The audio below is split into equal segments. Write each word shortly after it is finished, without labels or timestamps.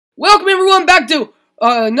Welcome everyone back to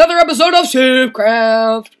another episode of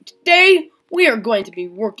Civcraft. Today we are going to be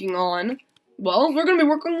working on, we're going to be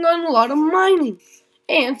working on a lot of mining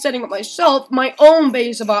and setting up my own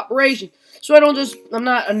base of operation. So I'm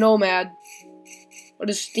not a nomad. What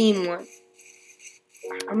does Steam want?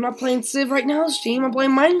 I'm not playing Civ right now, Steam, I'm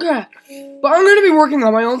playing Minecraft. But I'm going to be working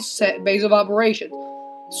on my own base of operation.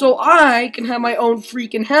 So I can have my own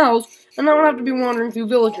freaking house and I don't have to be wandering through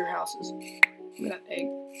villager houses. Look at that egg.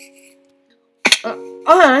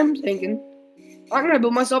 I'm thinking I'm gonna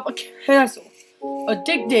build myself a castle, a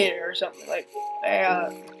dictator or something like.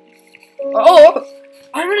 I'm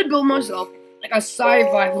gonna build myself like a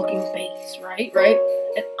sci-fi looking base, right?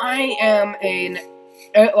 And I am an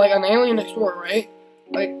alien explorer, right?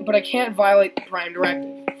 But I can't violate the Prime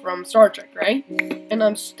Directive from Star Trek, right? And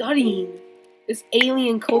I'm studying this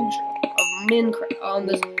alien culture of Minecraft on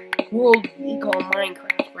this world we call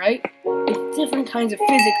Minecraft, right? With different kinds of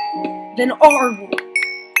physics than our world.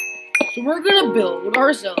 So we're gonna build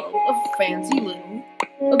ourselves a fancy little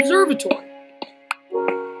observatory.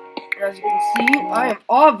 As you can see, I am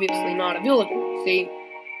obviously not a villager. See?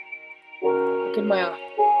 Look at my eye.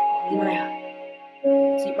 Look at my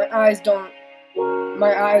eye. See, my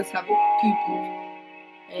eyes have pupils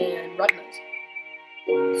and retinas.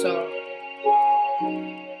 So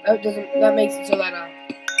that makes it so that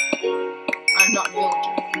I'm not a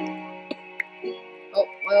villager. Oh,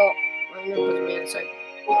 well, I'm gonna put the man inside.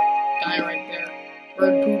 Guy right there.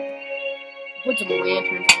 Bird poop. Put some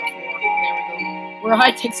lanterns on the floor. There we go. We're a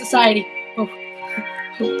high-tech society. Oh.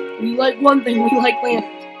 We like one thing, we like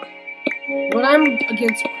lanterns. But I'm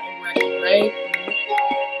against crime wrecking, right?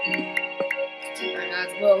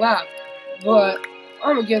 That's a little loud. But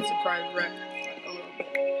I'm against the crime wrecking a little bit.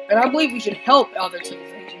 And I believe we should help other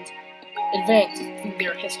civilizations advance through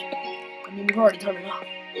their history. I mean, we've already done enough.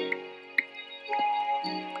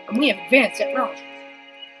 And we have advanced technology.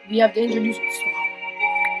 We have to introduce it slowly.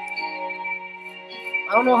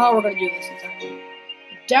 I don't know how we're going to do this exactly.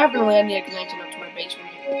 Definitely I need a connection up to my base from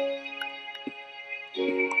here.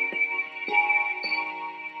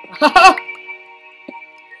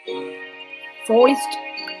 Foist.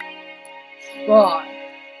 Try.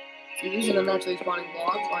 See, these are the naturally spawning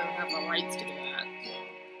blocks, so I don't have the rights to do that.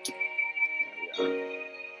 There we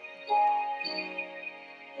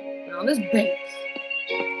are. Now this base,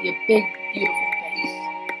 the big, beautiful base,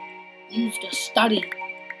 used to study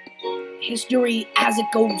history as it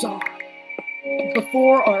goes on,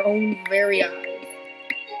 before our own very eyes.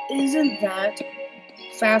 Isn't that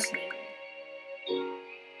fascinating?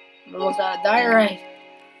 I'm almost out of diorite.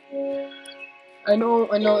 I know,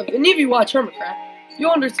 if any of you watch Civcraft,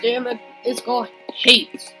 you'll understand that it's called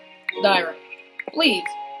hates diorite. Please,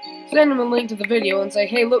 send them a link to the video and say,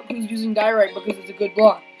 hey, look who's using diorite because it's a good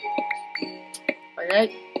block.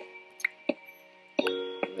 Alright?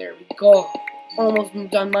 There we go. Almost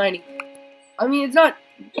done mining. I mean, it's not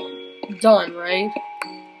done, right?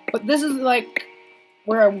 But this is like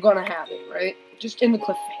where I'm gonna have it, right? Just in the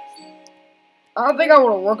cliff face. I don't think I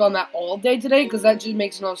want to work on that all day today because that just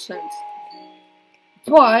makes no sense.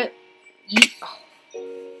 But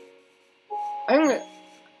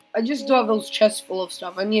I just still have those chests full of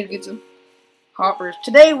stuff. I need to get some hoppers.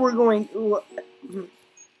 Today we're going to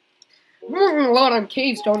we're working a lot on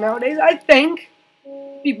cave stone nowadays. I think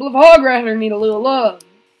people of Hograther need a little love.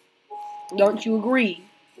 Don't you agree?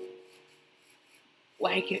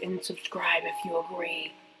 Like it and subscribe if you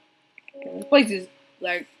agree. This place is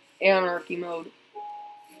like anarchy mode. I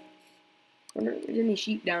wonder if there's any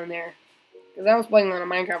sheep down there. Because I was playing on a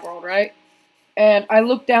Minecraft world, right? And I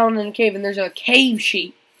looked down in a cave and there's a cave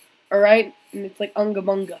sheep. Alright? And it's like Unga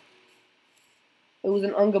Bunga. It was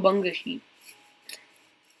an Unga Bunga sheep.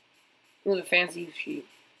 It was a fancy sheep.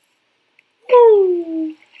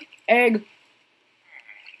 Ooh. Egg.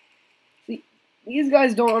 See, these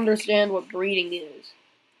guys don't understand what breeding is.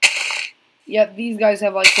 Yet these guys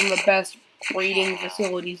have like some of the best breeding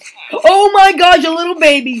facilities. Oh my gosh, a little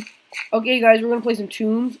baby! Okay guys, we're gonna play some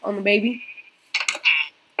tunes on the baby.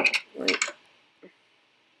 Wait.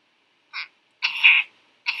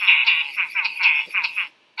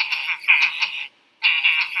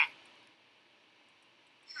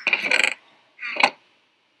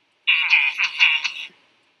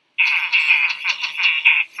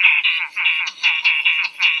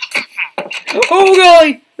 Oh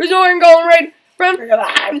golly! There's no one going right front of your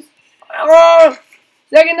lives! Oh,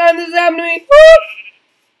 second time this has happened to me!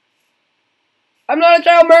 I'm not a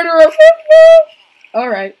child murderer!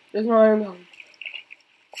 Alright, there's no one going.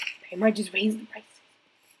 They might just raise the prices.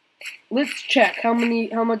 Let's check how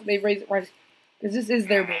much they've raised the price. Because this is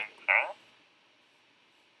their base.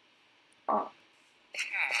 Ah.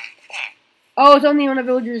 Oh, it's only when a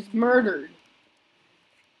villager is murdered.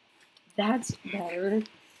 That's better.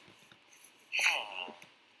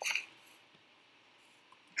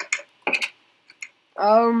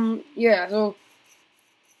 Yeah, so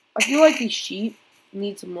I feel like these sheep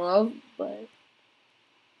need some love, but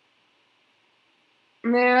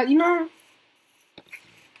man, you know,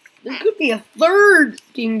 there could be a third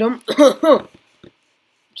kingdom.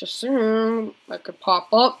 Just soon that could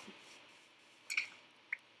pop up.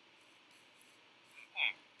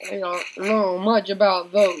 I don't know much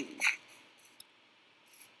about those,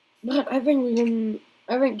 but I think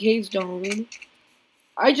Cave Stone.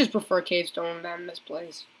 I just prefer Cave Stone than this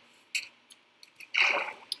place.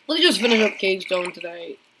 Let's just finish up Cave Stone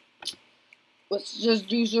today. Let's just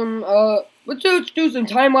do some let's do some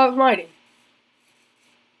time-lapse mining.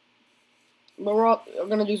 But we're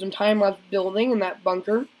gonna do some time-lapse building in that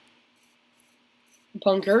bunker.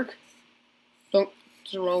 Dunkirk. Don't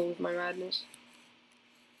roll with my madness.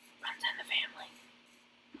 Runs in the family.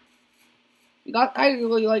 We got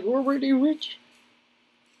actually like we're pretty rich.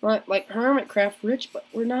 Not like Hermitcraft rich, but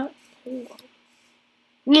we're not poor.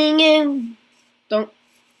 Don't.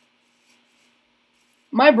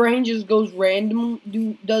 My brain just goes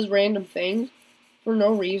does random things for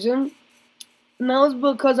no reason. And that was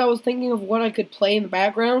because I was thinking of what I could play in the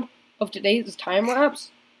background of today's time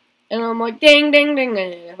lapse. And I'm like, ding, ding, ding.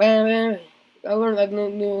 I learned I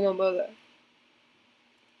knew about that.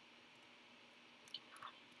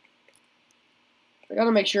 I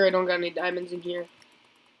gotta make sure I don't got any diamonds in here.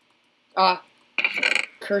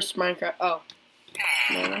 Cursed Minecraft. Oh.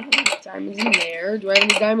 No, I don't have diamonds in there. Do I have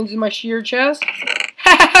any diamonds in my shear chest?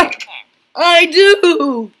 I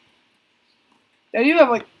do! I do have,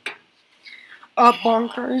 like, a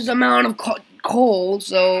bonkers amount of coal,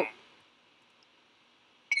 so...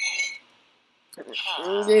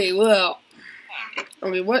 Okay, well...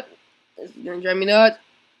 Okay, what? This is gonna drive me nuts.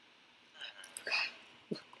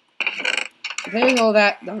 There's all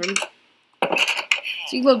that done.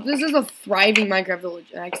 See, look, this is a thriving Minecraft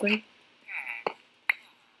village, actually.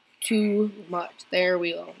 Too much. There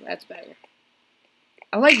we go. That's better.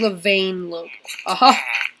 I like the vein look. Aha!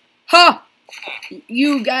 Ha!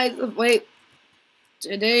 You guys, wait.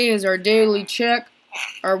 Today is our daily check.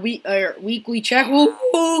 Our weekly check.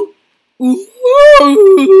 Ooh! Ooh!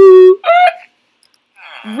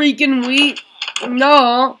 Freaking wheat.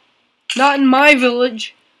 No. Not in my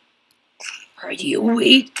village. Are you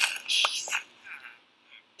wheat?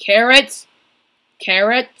 Carrots.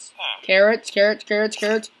 Carrots. Carrots. Carrots. Carrots.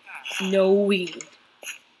 Carrots. No weed.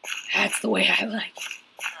 That's the way I like it.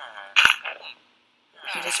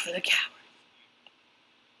 Just for the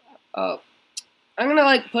cow. I'm gonna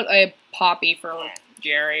like put a poppy for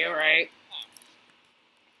Jerry, alright?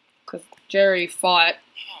 Cause Jerry fought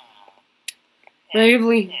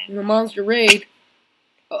bravely in the monster raid.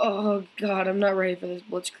 Oh god, I'm not ready for this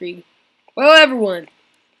blitzkrieg. Well, everyone,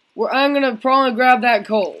 I'm gonna probably grab that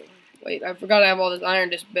coal. Wait, I forgot I have all this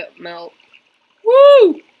iron just melt.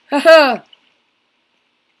 Woo! Haha!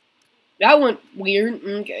 That went weird.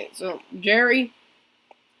 Okay, so Jerry,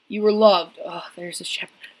 you were loved. Oh, there's a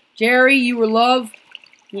shepherd. Jerry, you were loved.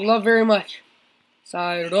 You were loved very much.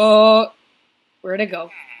 Sayonara. Where'd it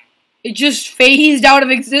go? It just phased out of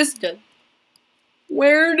existence.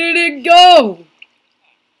 Where did it go?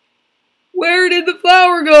 Where did the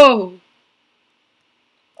flower go?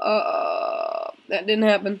 That didn't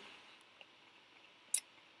happen.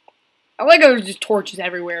 I like how there's just torches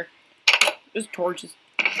everywhere. Just torches.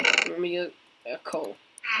 Let me get a coal.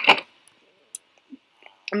 Let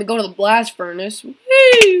me go to the blast furnace.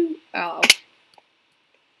 Woo! Ow.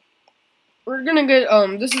 We're gonna get,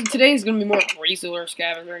 today is gonna be more regular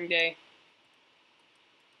scavenging day.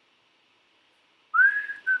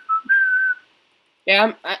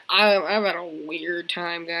 Yeah, I've had a weird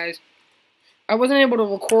time, guys. I wasn't able to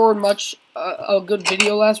record much, a good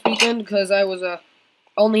video last weekend because I was,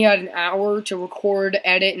 only had an hour to record,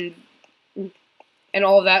 edit, and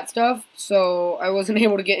all of that stuff, so I wasn't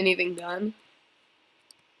able to get anything done.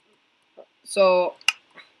 So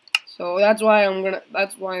that's why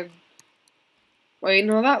wait,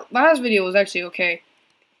 no, that last video was actually okay.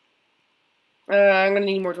 I'm gonna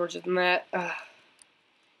need more torches than that.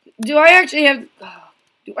 Do I actually have,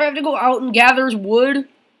 do I have to go out and gather wood?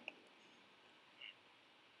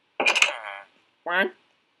 What?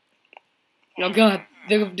 Oh god,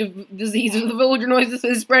 the disease of the villager noises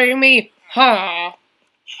is spraying me. Huh.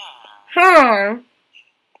 Huh.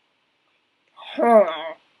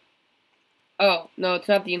 Huh. Oh, no, it's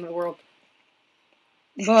not the end of the world.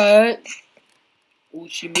 But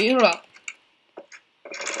Ushimira.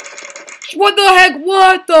 What the heck?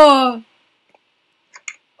 What the?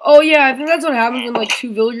 Oh yeah, I think that's what happens when like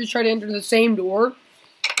two villagers try to enter the same door,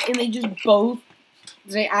 and they just both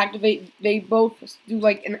they both do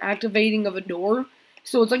like an activating of a door.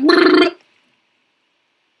 So it's like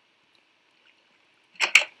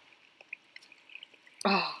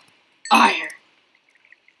iron.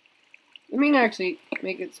 Let me actually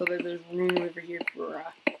make it so that there's room over here for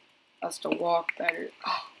us to walk better.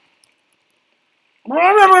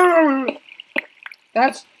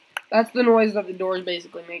 That's the noise that the doors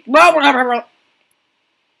basically make. Oh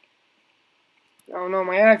no,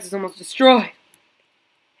 my axe is almost destroyed.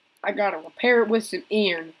 I gotta repair it with some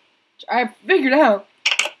iron, which I figured out.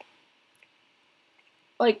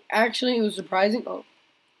 Like, actually, it was surprising.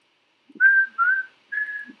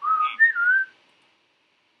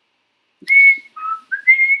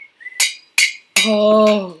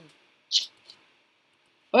 Oh,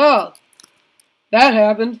 that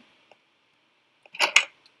happened.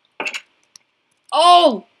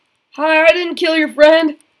 Oh, hi! I didn't kill your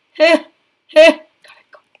friend. Heh, heh. Gotta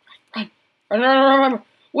go. Run.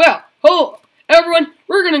 Well, everyone,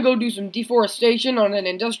 we're gonna go do some deforestation on an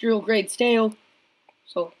industrial grade scale.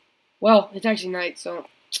 So, well, it's actually night, so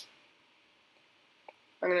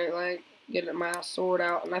I'm gonna like get my sword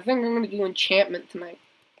out, and I think I'm gonna do enchantment tonight.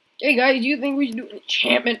 Hey guys, do you think we should do an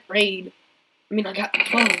enchantment raid? I mean, I got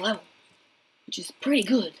 12 level, which is pretty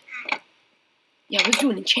good. Yeah, let's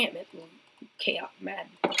do an enchantment. Okay, I'm mad.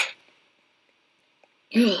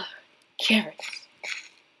 Ugh, carrots.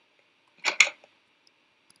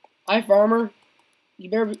 Hi, farmer.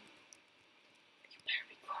 You better be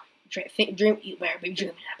dreaming about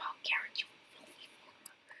carrots.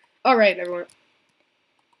 All right, everyone.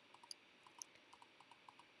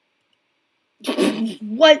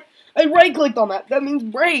 What? I right-clicked on that. That means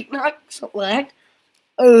break, not select.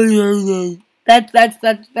 That's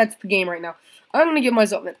the game right now. I'm gonna give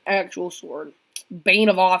myself an actual sword. Bane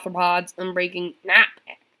of Arthropods, Unbreaking. Nah.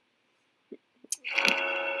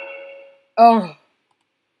 Oh.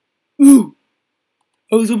 Ooh.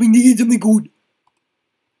 I was hoping to get something good.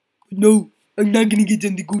 But no, I'm not gonna get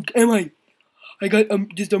something good, am I? I got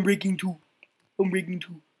just Unbreaking 2. Unbreaking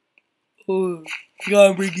 2. Oh, I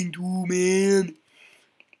got Unbreaking 2, man.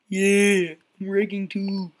 Yeah, Unbreaking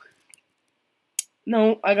 2.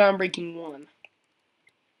 No, I got Unbreaking 1.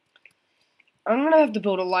 I'm gonna have to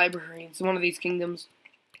build a library in one of these kingdoms.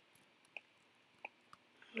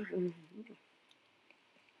 But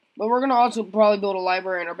we're gonna also probably build a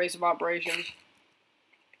library in our base of operations.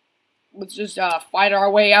 Let's just fight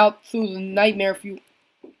our way out through the nightmare fuel.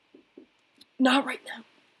 Not right now.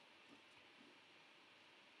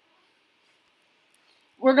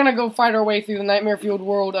 We're gonna go fight our way through the nightmare-fueled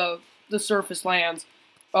world of the surface lands.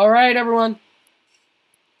 Alright, everyone?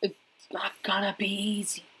 It's not gonna be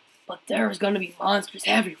easy, but there's gonna be monsters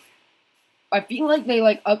everywhere. I feel like they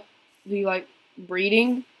up the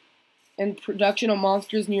breeding and production of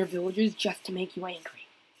monsters near villages just to make you angry.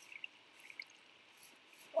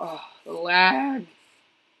 Oh, the lag.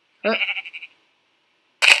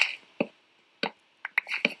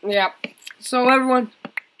 Yeah. So everyone,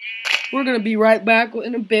 we're gonna be right back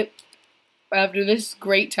in a bit after this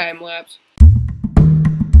great time lapse.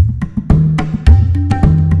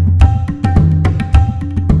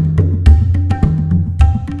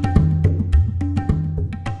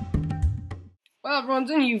 Well, everyone,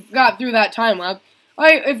 since you've got through that time lapse,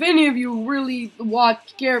 if any of you really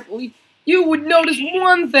watched carefully, you would notice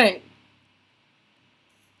one thing.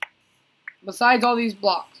 Besides all these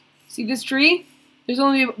blocks. See this tree?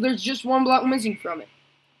 There's just one block missing from it.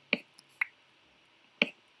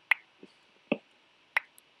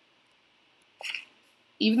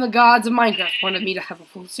 Even the gods of Minecraft wanted me to have a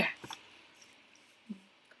full stack.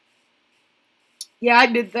 Yeah, I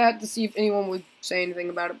did that to see if anyone would say anything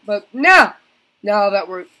about it. But now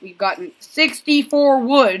that we've gotten 64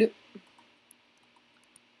 wood,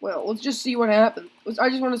 well, let's just see what happens. I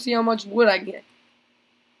just want to see how much wood I get.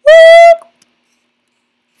 Woo!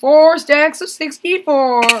 4 stacks of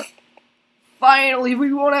 64. Finally,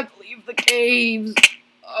 we won't have to leave the caves.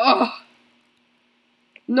 Ugh.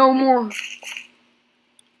 No more.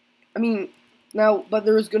 I mean, now, but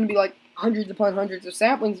there's going to be like hundreds upon hundreds of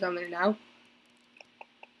saplings down there now.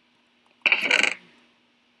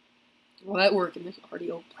 Will that work? And there's already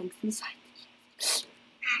old planks inside.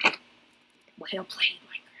 Well played,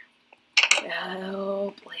 Minecraft.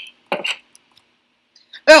 Well played.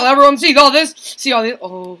 Well, everyone, see all this? See all this?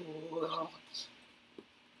 Oh.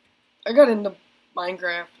 I got into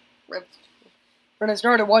Minecraft when I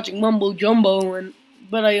started watching Mumbo Jumbo,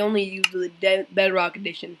 but I only used the Bedrock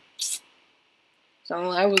edition. So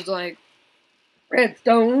I was like,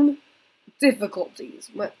 redstone, difficulties.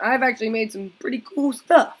 But I've actually made some pretty cool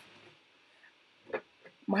stuff.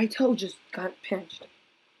 My toe just got pinched.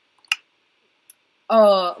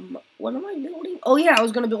 What am I building? Oh yeah, I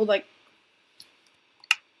was gonna build like...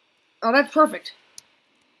 Oh, that's perfect.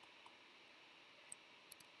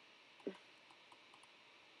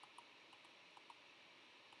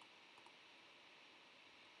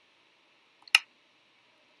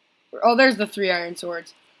 Oh, there's the 3 iron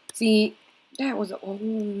swords. See, that was a... Oh,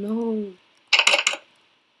 no.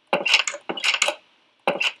 There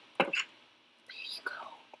you go.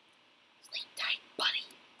 Sleep tight, buddy.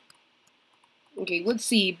 Okay, let's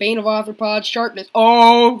see. Bane of Arthropods, sharpness.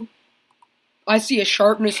 Oh! I see a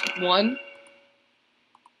sharpness 1. Let's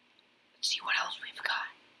see what else we've got.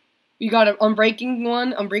 We got an unbreaking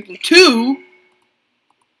 1, unbreaking 2.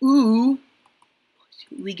 Ooh. Let's see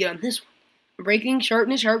what we get on this one. Breaking,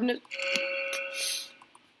 sharpness.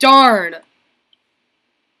 Darn!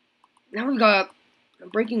 Now we've got a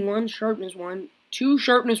breaking 1, sharpness 1, 2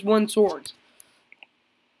 sharpness 1 swords.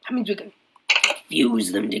 That means we can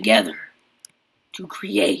fuse them together to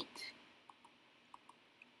create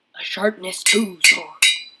a sharpness 2 sword,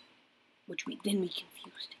 which we can fuse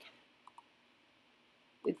together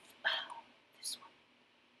with this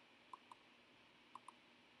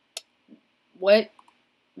one. What?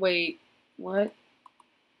 Wait. What?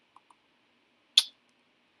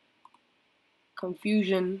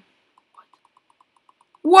 Confusion.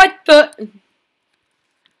 What the?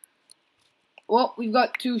 Well, we've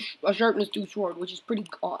got a sharpness 2 sword, which is pretty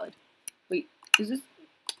odd. Wait, is this?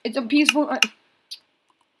 It's a peaceful...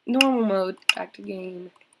 normal mode. Back to game.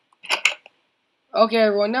 Okay,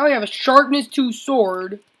 everyone. Now we have a sharpness 2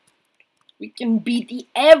 sword. We can beat the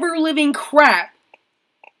ever-living crap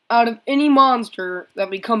out of any monster that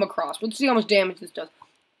we come across. Let's see how much damage this does.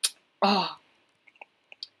 Ah.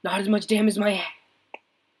 Not as much damage as my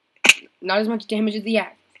axe. Not as much damage as the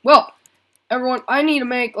axe. Well, everyone, I need to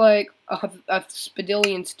make, like, a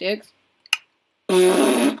spadillion sticks.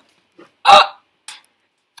 Ah!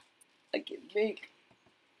 I can make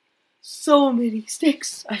so many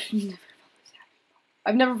sticks.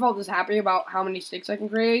 I've never felt this happy about how many sticks I can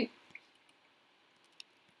create.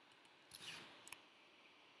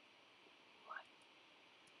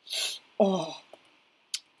 Oh.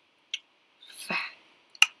 Fat.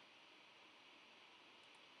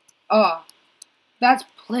 Ah. That's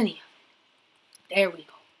plenty. There we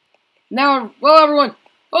go. Now, well, everyone,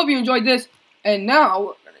 hope you enjoyed this. And now,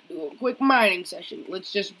 we're going to do a quick mining session.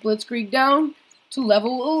 Let's just blitzkrieg down to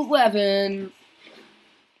level 11.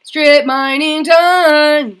 Strip mining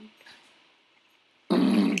time!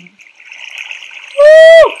 Woo!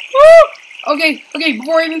 Woo! Okay,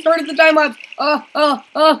 before I even started the time lapse,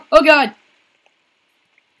 oh god.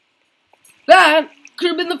 That could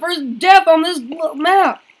have been the first death on this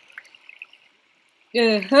map.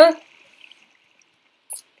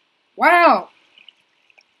 Wow.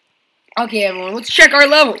 Okay, everyone, let's check our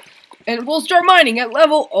level. And we'll start mining at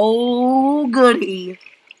level, oh goody.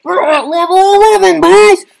 We're at level 11,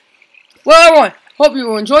 boys. Well, everyone, hope you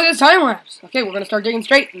will enjoy this time lapse. Okay, we're gonna start digging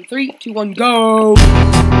straight in 3, 2, 1, go.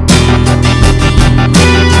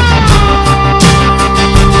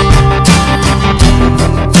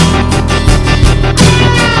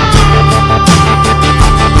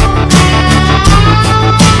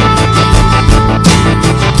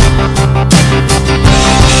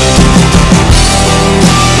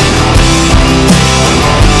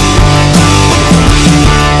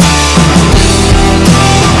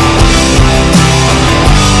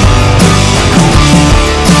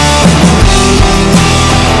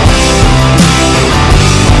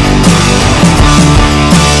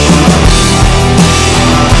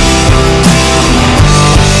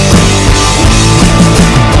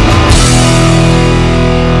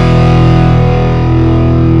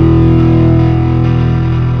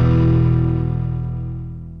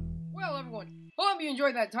 Hope you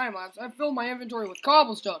enjoyed that time lapse. I filled my inventory with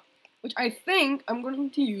cobblestone, which I think I'm going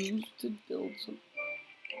to use to build some.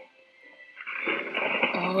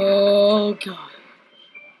 Oh god.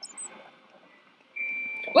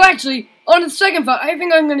 Well, actually, on the second thought, I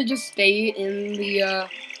think I'm going to just stay in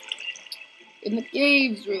the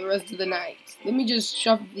caves for the rest of the night. Let me just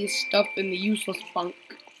shove this stuff in the useless bunk.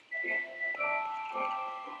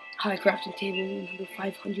 High crafting table number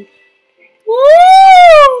 500. Woo!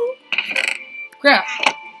 Crap.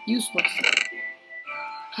 Useless.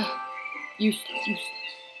 Useless.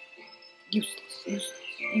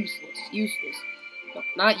 No,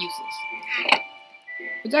 not useless.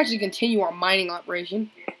 Let's actually continue our mining operation.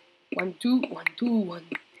 1, 2, 1, 2, 1.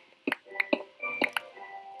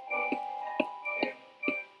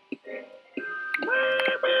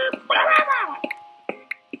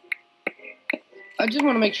 I just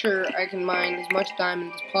want to make sure I can mine as much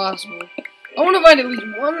diamond as possible. I want to find at least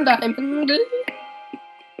one diamond.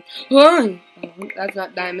 Oh, that's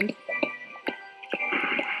not diamond.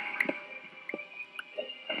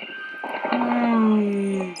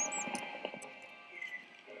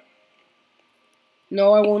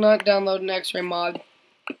 No, I will not download an X-ray mod,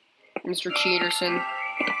 Mr. Cheaterson.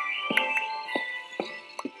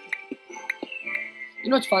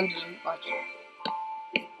 You know what's fun to do? Watch.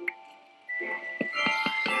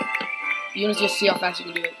 You want to just see how fast you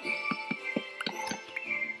can do it.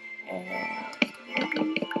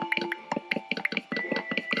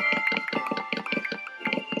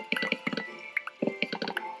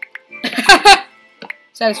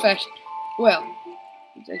 Satisfaction. Well,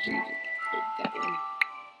 it's actually just that one.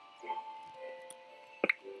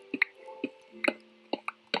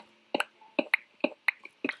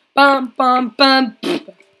 Bum bum bum.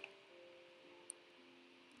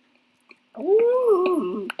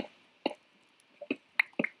 Ooh.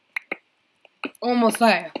 Almost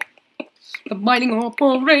there. The mining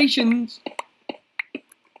operations.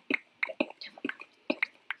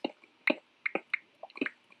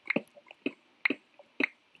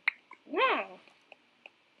 Wow.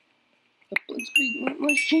 The Blitzkrieg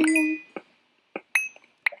machine.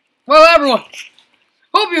 Well, everyone.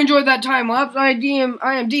 Hope you enjoyed that time lapse. I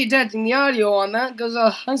am detaching the audio on that because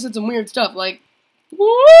I said some weird stuff like woo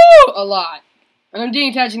a lot, and I'm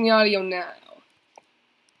detaching the audio now.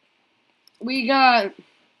 We got a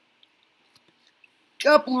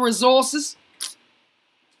couple of resources,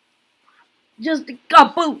 just a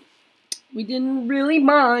couple. We didn't really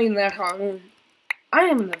mine that hard. I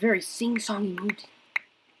am in a very sing-songy mood.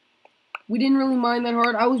 We didn't really mine that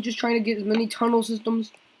hard. I was just trying to get as many tunnel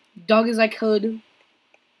systems dug as I could.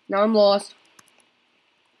 Now I'm lost.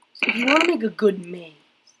 So if you want to make a good maze,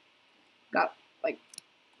 got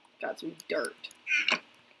some dirt.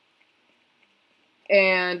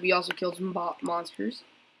 And we also killed some monsters.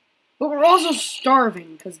 But we're also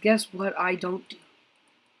starving, because guess what I don't do?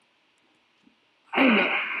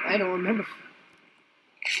 I don't remember.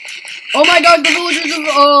 Oh my god, the villagers of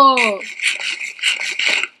oh!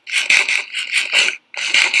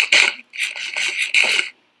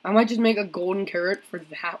 I might just make a golden carrot for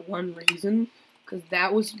that one reason, because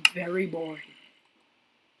that was very boring.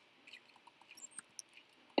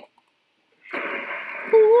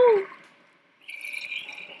 Ooh.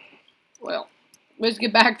 Well, let's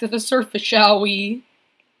get back to the surface, shall we?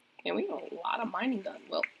 And we got a lot of mining done.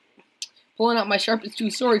 Well, pulling out my sharpest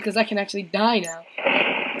two sword because I can actually die now.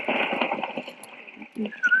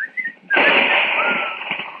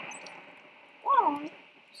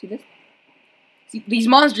 See this? See, these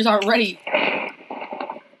monsters aren't ready.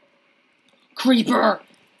 Creeper!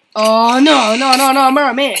 Oh, no,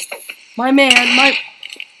 my man.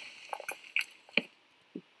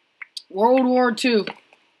 World War II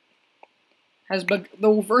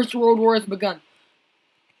the First World War has begun.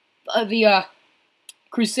 The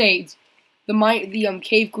Crusades. The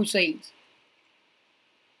Cave Crusades.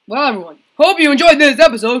 Well, everyone, hope you enjoyed this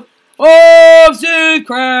episode of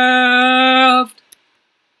Civcraft!